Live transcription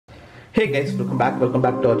Hey guys, welcome back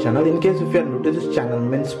to our channel. In case if you are new to this channel,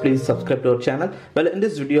 means please subscribe to our channel. Well, in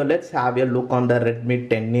this video, let's have a look on the Redmi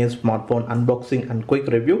 10a smartphone unboxing and quick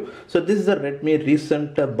review. So this is a Redmi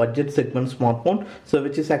recent budget segment smartphone, so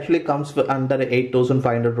which is actually comes for under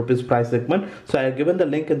 8,500 rupees price segment. So I have given the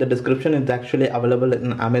link in the description. It's actually available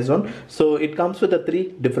in Amazon. So it comes with the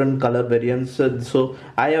three different color variants. So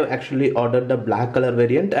I have actually ordered the black color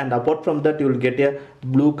variant, and apart from that, you will get a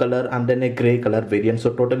blue color and then a gray color variant.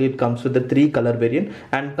 So totally it comes with the three color variant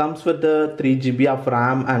and comes with the 3 GB of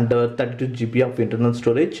RAM and 32 GB of internal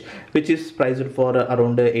storage, which is priced for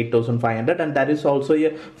around 8,500, and there is also a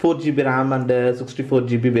 4 GB RAM and 64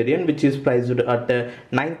 GB variant, which is priced at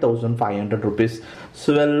 9,500 rupees.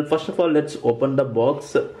 So well, first of all, let's open the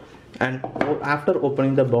box. And after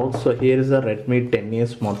opening the box, so here is a Redmi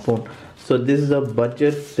 10a smartphone. So this is a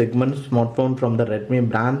budget segment smartphone from the Redmi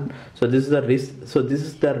brand. So this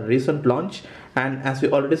is the recent launch, and as we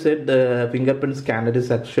already said, the fingerprint scanner is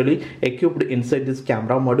actually equipped inside this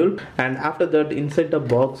camera module. And after that, inside the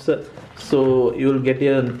box, so you will get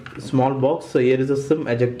a small box. So here is a SIM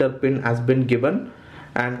ejector pin has been given,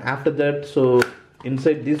 and after that, so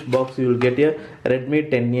inside this box you will get a Redmi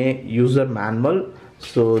 10a user manual.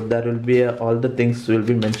 So there will be all the things will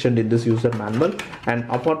be mentioned in this user manual. And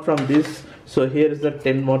apart from this, so here is the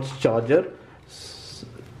 10 watts charger,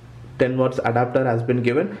 10 watts adapter has been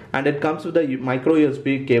given, and it comes with the micro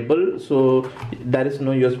USB cable. So there is no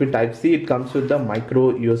USB type C, it comes with the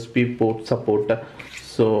micro USB port support.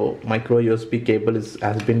 So micro USB cable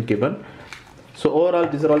has been given. So overall,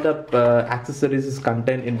 these are all the accessories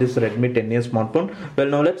contained in this Redmi 10a smartphone. Well,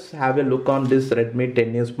 now let's have a look on this Redmi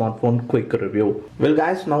 10a smartphone quick review. Well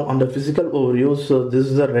guys, now on the physical overview, so this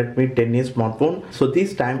is a Redmi 10a smartphone. So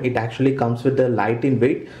this time it actually comes with a light in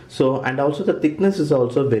weight. So and also the thickness is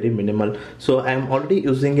also very minimal. So I am already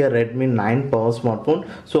using a Redmi 9 power smartphone.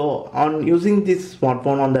 So on using this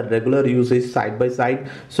smartphone on the regular usage side by side,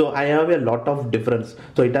 so I have a lot of difference.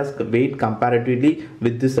 So it has weight comparatively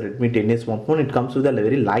with this Redmi 10a smartphone. It comes with a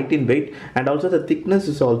very light in weight, and also the thickness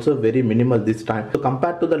is also very minimal this time. So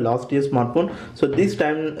compared to the last year's smartphone, so this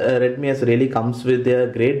time Redmi has really comes with a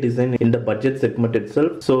great design in the budget segment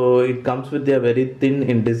itself. So it comes with a very thin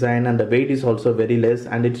in design, and the weight is also very less,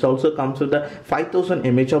 and it also comes with a 5000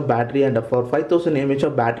 mAh of battery, and for 5000 mAh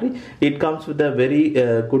of battery it comes with a very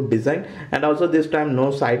good design. And also this time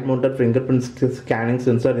no side mounted fingerprint scanning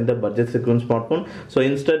sensor in the budget segment smartphone. So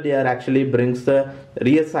instead they are actually brings the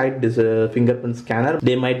rear side fingerprint scanner.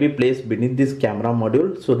 They might be placed beneath this camera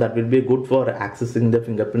module, so that will be good for accessing the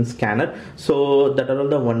fingerprint scanner. So that are all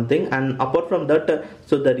the one thing. And apart from that,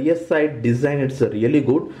 so the rear side design, it's really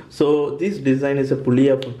good. So this design is a fully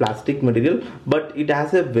of plastic material, but it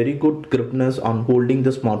has a very good gripness on holding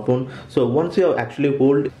the smartphone. So once you actually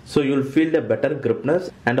hold, so you'll feel the better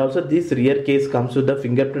gripness. And also this rear case comes with the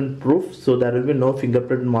fingerprint proof, so there will be no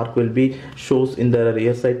fingerprint mark will be shows in the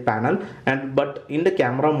rear side panel. And but in the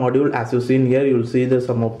camera module, as you seen here, you'll see the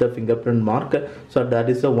some of the fingerprint mark. So that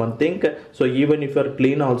is the one thing. So even if you're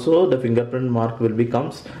clean also, the fingerprint mark will be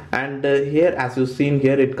comes. And here, as you seen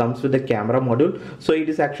here, it comes with the camera module. So it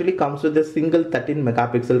is actually comes with a single 13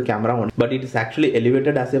 megapixel camera one, but it is actually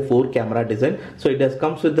elevated as a 4 camera design. So it has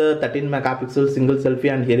comes with the 13 megapixel single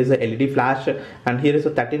selfie, and here is a LED flash, and here is a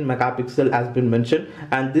 13 megapixel has been mentioned,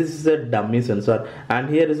 and this is a dummy sensor, and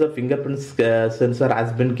here is a fingerprint sensor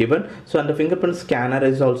has been given. So and the fingerprint scanner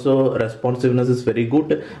is also responsiveness is very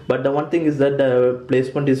good, but the one thing is that the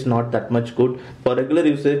placement is not that much good. For regular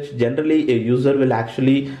usage, generally a user will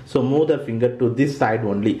actually so move the finger to this side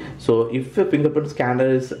only. So if a fingerprint scanner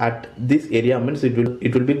is at this area, means it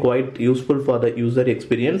will be quite useful for the user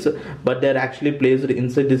experience, but they're actually placed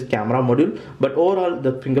inside this camera module. But overall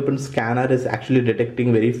the fingerprint scanner is actually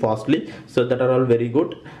detecting very fastly, so that are all very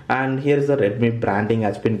good. And here is the Redmi branding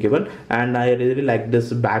has been given, and I really like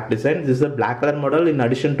this back design. This is a black color model. In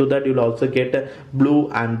addition to that, you'll also get a blue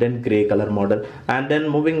and then gray color model. And then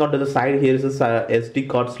moving on to the side, here is a SD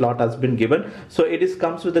card slot has been given. So it is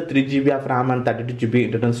comes with the 3 GB of RAM and 32 GB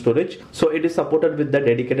internal storage. So it is supported with the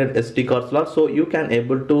dedicated SD card slot, so you can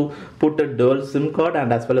able to put a dual SIM card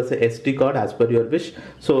and as well as a SD card as per your wish.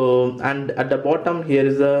 So and at the bottom here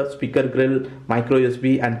is a speaker grill, micro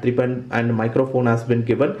USB and 3 and microphone has been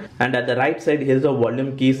given. And at the right side, here is a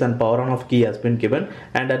volume keys and power on off key has been given.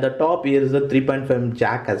 And at the top, here is a 3.5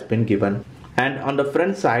 jack has been given. And on the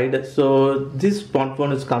front side, so this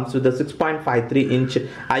smartphone comes with a 6.53-inch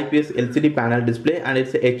IPS LCD panel display, and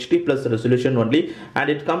it's a HD plus resolution only, and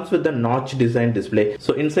it comes with the notch design display.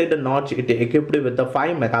 So inside the notch, it is equipped with the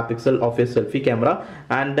 5 megapixel of a selfie camera,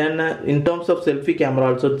 and then in terms of selfie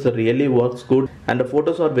camera also, it really works good, and the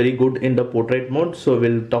photos are very good in the portrait mode. So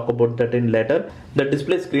we'll talk about that in later. The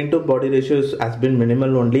display screen to body ratio has been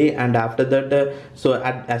minimal only, and after that,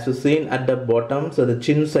 as you seen at the bottom, so the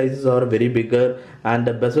chin sizes are very bigger and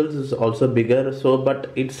the bezels is also bigger. So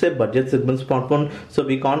but it's a budget segment smartphone, so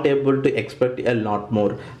we can't able to expect a lot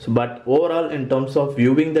more. So but overall, in terms of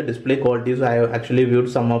viewing the display qualities, I have actually viewed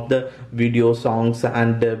some of the video, songs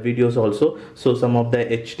and videos also. So some of the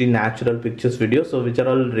HD natural pictures videos, so which are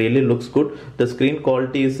all really looks good. The screen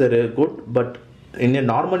quality is good, but in a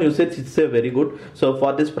normal usage it's a very good. So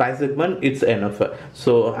for this price segment it's enough.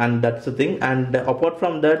 So and that's the thing. And apart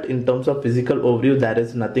from that, in terms of physical overview, there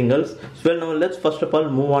is nothing else. So well, now let's first of all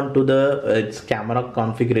move on to the its camera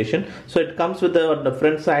configuration. So it comes with the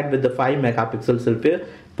front side with the 5 megapixel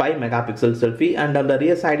selfie, and on the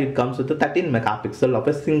rear side it comes with the 13 megapixel of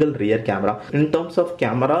a single rear camera. In terms of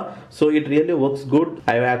camera, so it really works good.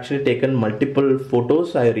 I have actually taken multiple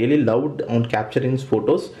photos. I really loved on capturing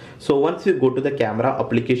photos. So once you go to the camera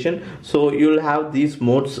application, so you'll have these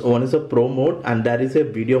modes. One is a pro mode, and there is a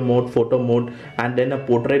video mode, photo mode, and then a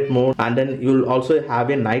portrait mode, and then you'll also have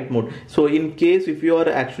a night mode. So in case if you are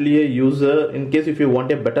actually a user, in case if you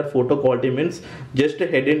want a better photo quality, means just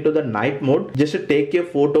head into the night mode, just take a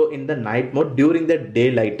photo in the night mode during the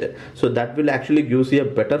daylight. So that will actually gives you a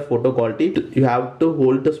better photo quality. You have to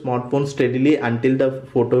hold the smartphone steadily until the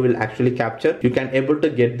photo will actually capture. You can able to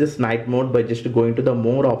get this night mode by just going to the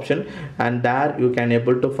more option, and there you can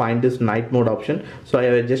able to find this night mode option. So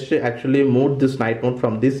I just actually moved this night mode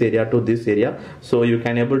from this area to this area, so you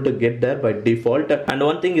can able to get there by default. And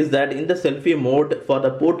one thing is that in the selfie mode for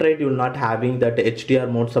the portrait, you're not having that HDR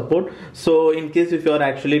mode support. So in case if you are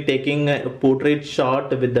actually taking a portrait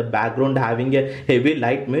shot with the background having a heavy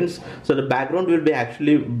light, means so the background will be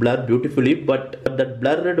actually blurred beautifully, but that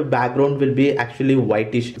blurred background will be actually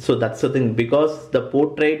whitish. So that's the thing, because the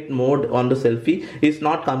portrait mode on the selfie is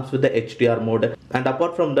not comes with the HDR mode. And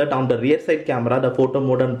apart from that, on the rear side camera, the photo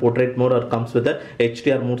mode and portrait mode are comes with the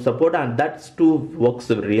HDR mode support, and that's too works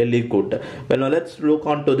really good. Well, now let's look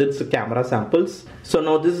on to this camera samples. So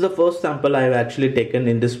now this is the first sample I have actually taken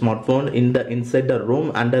in this smartphone in the inside the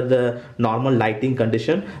room under the normal lighting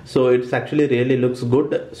condition. So it's actually really looks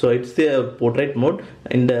good. So it's the portrait mode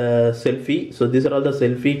in the selfie. So these are all the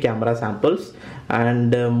selfie camera samples.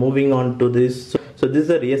 And moving on to this, so this is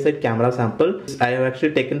a rear side camera sample. I have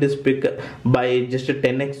actually taken this pic by just a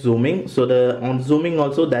 10x zooming. So the on zooming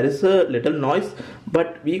also there is a little noise,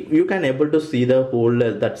 but you can able to see the whole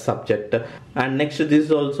that subject. And next, this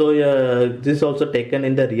is also taken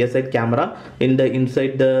in the rear side camera in the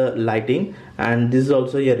inside the lighting, and this is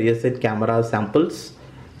also a rear side camera samples.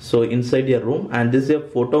 So inside your room, and this is a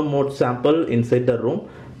photo mode sample inside the room.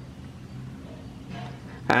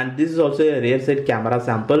 And this is also a rear side camera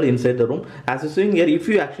sample inside the room. As you're seeing here, if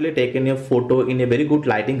you actually taken a photo in a very good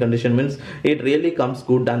lighting condition, means it really comes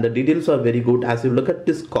good, and the details are very good. As you look at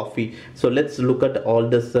this coffee, so let's look at all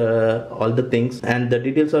this all the things, and the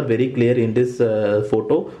details are very clear in this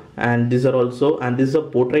photo. And these are also, and this is a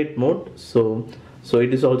portrait mode. So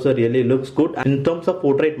it is also really looks good. In terms of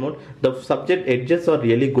portrait mode, the subject edges are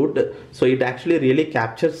really good, so it actually really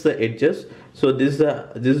captures the edges. So this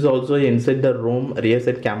is also inside the room rear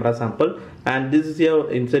side camera sample, and this is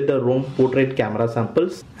your inside the room portrait camera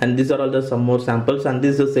samples. And these are all the some more samples, and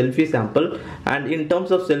this is a selfie sample. And in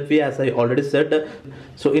terms of selfie, as I already said,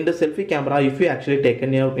 so in the selfie camera, if you actually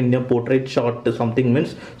taken in your portrait shot something,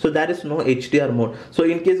 means so there is no HDR mode. So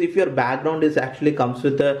in case if your background is actually comes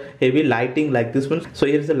with a heavy lighting like this one, so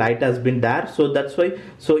here's the light has been there, so that's why.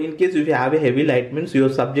 So in case if you have a heavy light, means your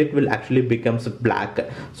subject will actually becomes black.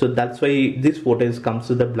 So that's why this photo comes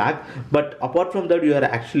to the black. But apart from that, you are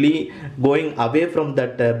actually going away from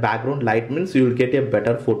that background light, means you will get a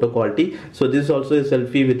better photo quality. So this is also a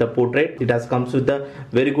selfie with a portrait. It has comes with a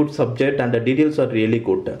very good subject, and the details are really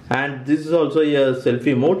good. And this is also a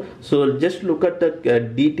selfie mode. So just look at the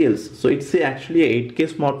details. So it's actually a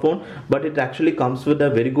 8K smartphone, but it actually comes with a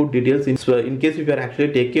very good details. In case if you are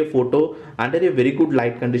actually take a photo under a very good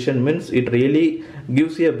light condition, means it really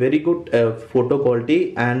gives you a very good photo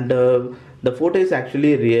quality. And the photo is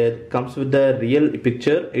actually real, comes with the real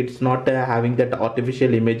picture. It's not having that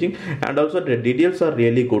artificial imaging, and also the details are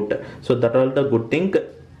really good. So that all the good thing.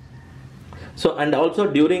 So and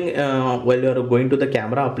also during while you are going to the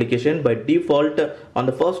camera application, by default on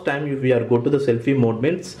the first time if you are go to the selfie mode,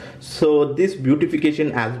 means so this beautification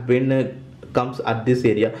has been comes at this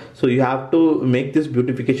area. So you have to make this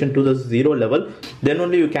beautification to the 0 level, then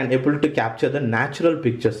only you can able to capture the natural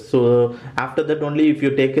pictures. So after that only, if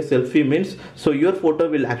you take a selfie means, so your photo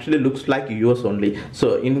will actually looks like yours only.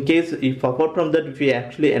 So in case if apart from that, if you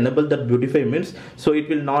actually enable that beautify means, so it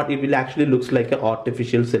will not, it will actually looks like an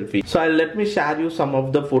artificial selfie. So let me share you some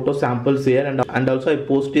of the photo samples here, and also I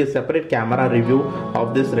post a separate camera review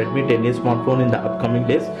of this Redmi 10a smartphone in the upcoming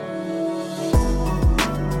days.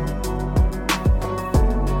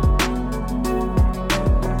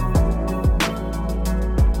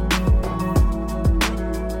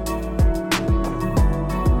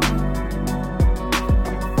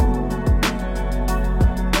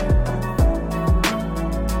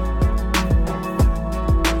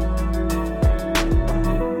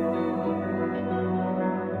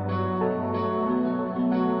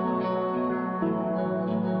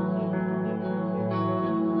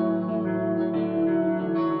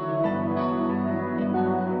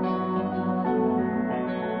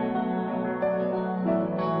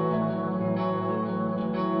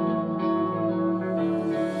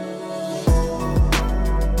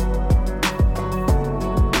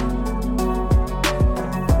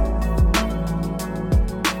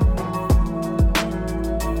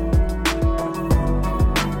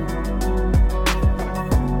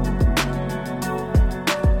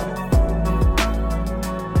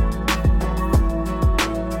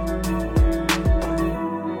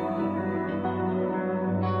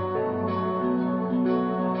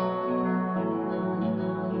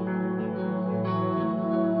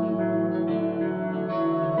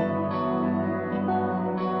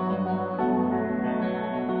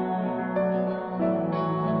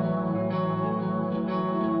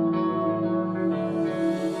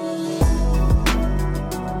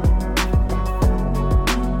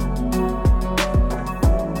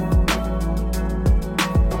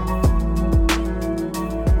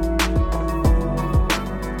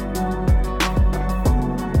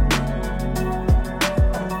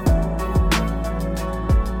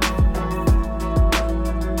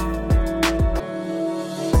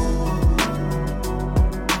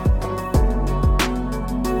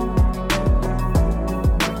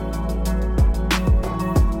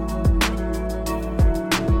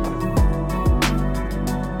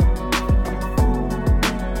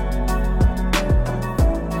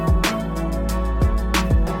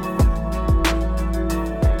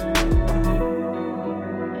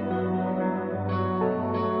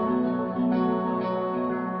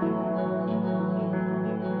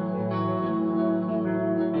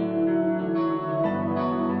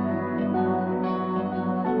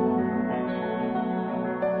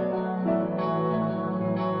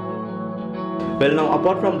 Well, now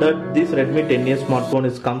apart from that, this Redmi 10a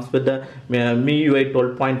smartphone comes with the MIUI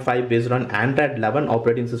 12.5 based on Android 11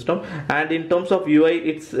 operating system, and in terms of UI,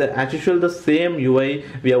 it's as usual the same UI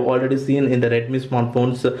we have already seen in the Redmi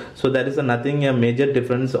smartphones. So there is nothing a major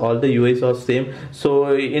difference. All the UIs are same.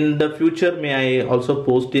 So in the future, may I also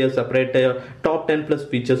post a separate top 10 plus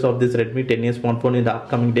features of this Redmi 10a smartphone in the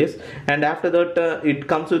upcoming days. And after that, it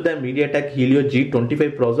comes with the MediaTek Helio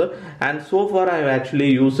G25 processor, and so far I have actually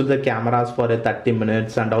used the cameras for a 30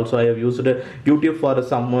 minutes, and also I have used YouTube for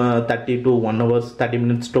some 30 to 1 hours, 30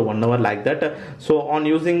 minutes to 1 hour like that. So on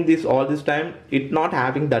using this all this time, it not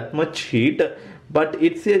having that much heat, but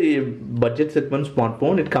it's a budget segment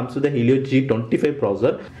smartphone. It comes with the Helio G25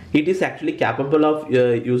 processor. It is actually capable of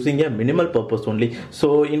using a minimal purpose only.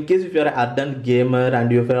 So in case if you are an ardent gamer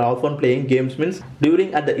and if you are often playing games, means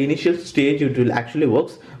during at the initial stage it will actually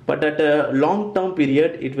works, but at a long term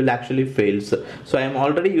period it will actually fails. So I am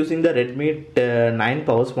already using the Redmi 9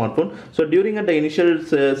 power smartphone. So during at the initial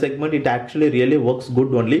segment it actually really works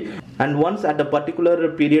good only, and once at a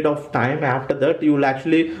particular period of time after that, you will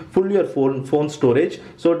actually full your phone storage.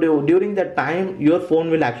 So during that time your phone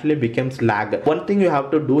will actually becomes lag. One thing you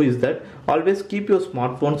have to do is that always keep your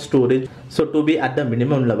smartphone storage so to be at the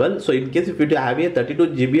minimum level. So in case if you have a 32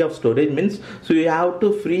 GB of storage, means so you have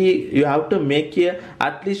to make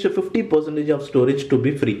at least 50% of storage to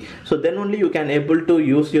be free. So then only you can able to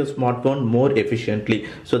use your smartphone more efficiently.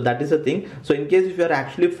 So that is the thing. So in case if you are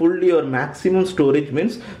actually fully your maximum storage,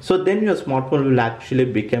 means so then your smartphone will actually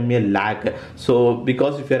become a lag. So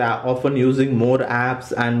because if you are often using more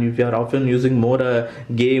apps, and if you are often using more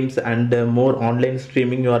games and more online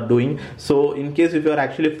streaming you are doing, so in case if you are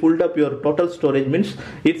actually filled up your total storage, means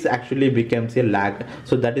it's actually becomes a lag.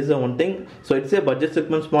 So that is the one thing. So it's a budget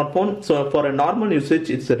segment smartphone. So for a normal usage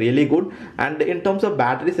it's really good. And in terms of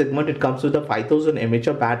battery segment, it comes with a 5000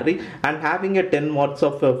 mAh battery and having a 10 watts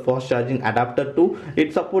of fast charging adapter too.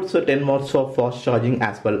 It supports a 10 watts of fast charging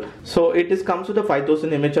as well. So it is comes with a 5000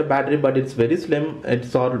 mAh battery, but it's very slim.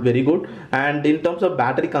 It's all very good. And in terms of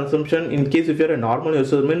battery consumption, in case if you're a normal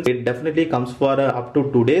user, means it definitely comes for up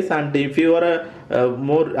to 2 days, and if you are a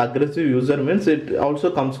more aggressive user, means it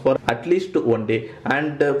also comes for at least 1 day.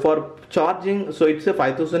 And for charging, so it's a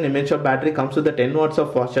 5000 mAh battery, comes with the 10 watts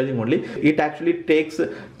of fast charging only. It actually takes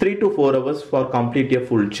 3 to 4 hours for complete a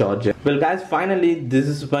full charge. Well guys, finally this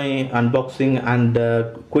is my unboxing and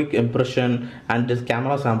quick impression and this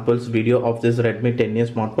camera samples video of this Redmi 10a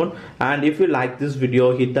smartphone. And if you like this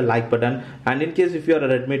video, hit the like button, and in case if you are a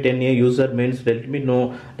Redmi 10a user, means let me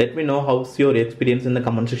know how's your experience in the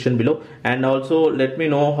comment section below. And also let me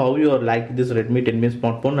know how you like this Redmi 10a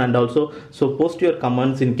smartphone, and also so post your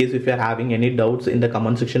comments in case if you are having any doubts in the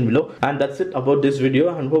comment section below. And that's it about this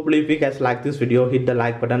video, and hopefully if you guys like this video, hit the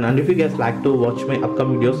like button, and if you guys like to watch my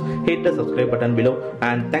upcoming videos, hit the subscribe button below.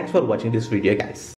 And thanks for watching this video guys.